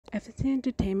FNC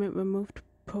Entertainment removed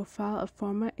profile of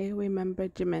former AOA member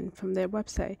Jimin from their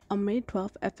website. On May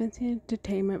 12th, FNC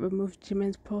Entertainment removed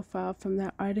Jimin's profile from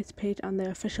their artist page on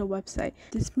their official website.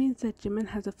 This means that Jimin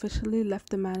has officially left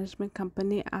the management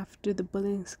company after the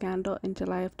bullying scandal in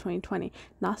July of 2020.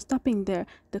 Not stopping there,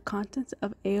 the contents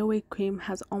of AOA Cream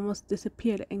has almost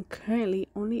disappeared, and currently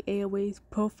only AOA's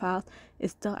profile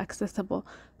is still accessible.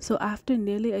 So after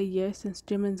nearly a year since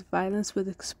Jimin's violence was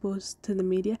exposed to the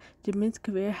media, Jimin's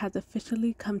career has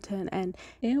officially come to an end.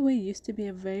 AOA used to be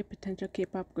a very potential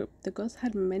K-pop group. The girls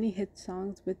had many hit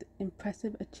songs with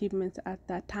impressive achievements at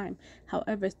that time.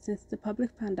 However, since the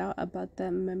public found out about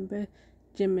the member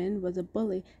Jimin was a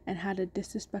bully and had a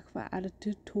disrespectful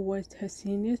attitude towards her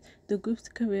seniors, the group's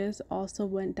careers also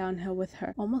went downhill with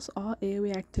her. Almost all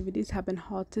AOA activities have been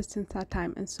halted since that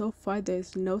time, and so far there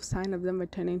is no sign of them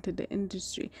returning to the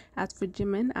industry. As for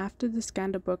Jimin, after the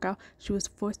scandal broke out, she was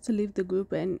forced to leave the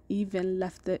group and even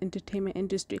left the entertainment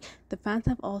industry. The fans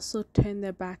have also turned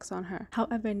their backs on her.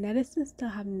 However, netizens still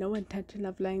have no intention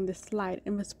of letting this slide.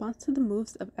 In response to the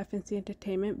moves of FNC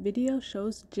Entertainment, video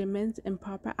shows Jimin's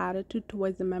improper attitude towards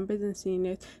the members and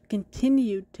seniors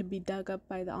continued to be dug up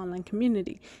by the online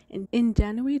community. In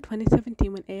January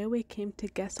 2017, when AOA came to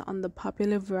guest on the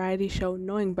popular variety show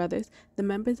Knowing Brothers, the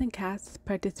members and cast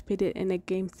participated in a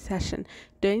game session.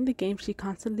 During the game, she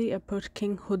constantly approached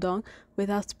King Hodong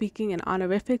without speaking in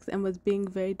honorifics and was being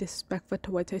very disrespectful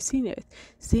towards her seniors.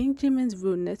 Seeing Jimin's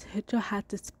rudeness, Hitcho had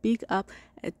to speak up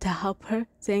to help her,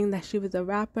 saying that she was a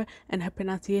rapper and her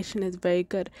pronunciation is very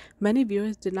good. Many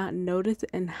viewers did not notice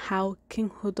in how King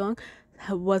Hodong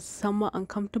was somewhat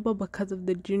uncomfortable because of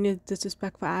the junior's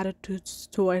disrespectful attitudes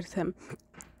towards him.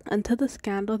 Until the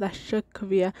scandal that shook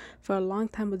Korea for a long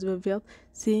time was revealed,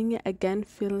 seeing it again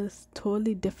feels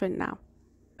totally different now.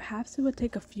 Perhaps it will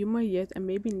take a few more years and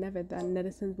maybe never that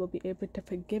netizens will be able to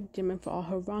forgive Jimin for all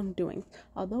her wrongdoings.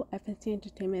 Although FNC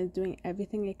Entertainment is doing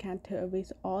everything it can to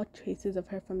erase all traces of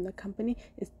her from the company,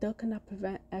 it still cannot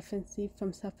prevent FNC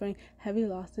from suffering heavy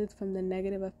losses from the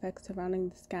negative effects surrounding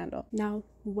the scandal. Now,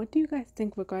 what do you guys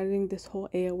think regarding this whole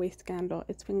AOA scandal?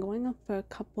 It's been going on for a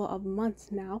couple of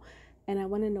months now, and I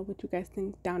want to know what you guys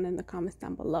think down in the comments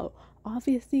down below.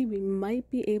 Obviously, we might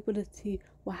be able to see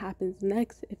what happens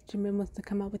next if Jimin wants to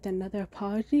come out with another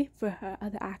apology for her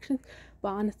other actions. But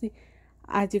honestly,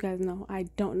 as you guys know, I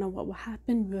don't know what will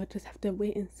happen. We'll just have to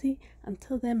wait and see.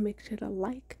 Until then, make sure to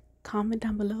like, comment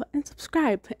down below, and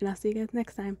subscribe. And I'll see you guys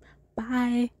next time.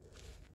 Bye!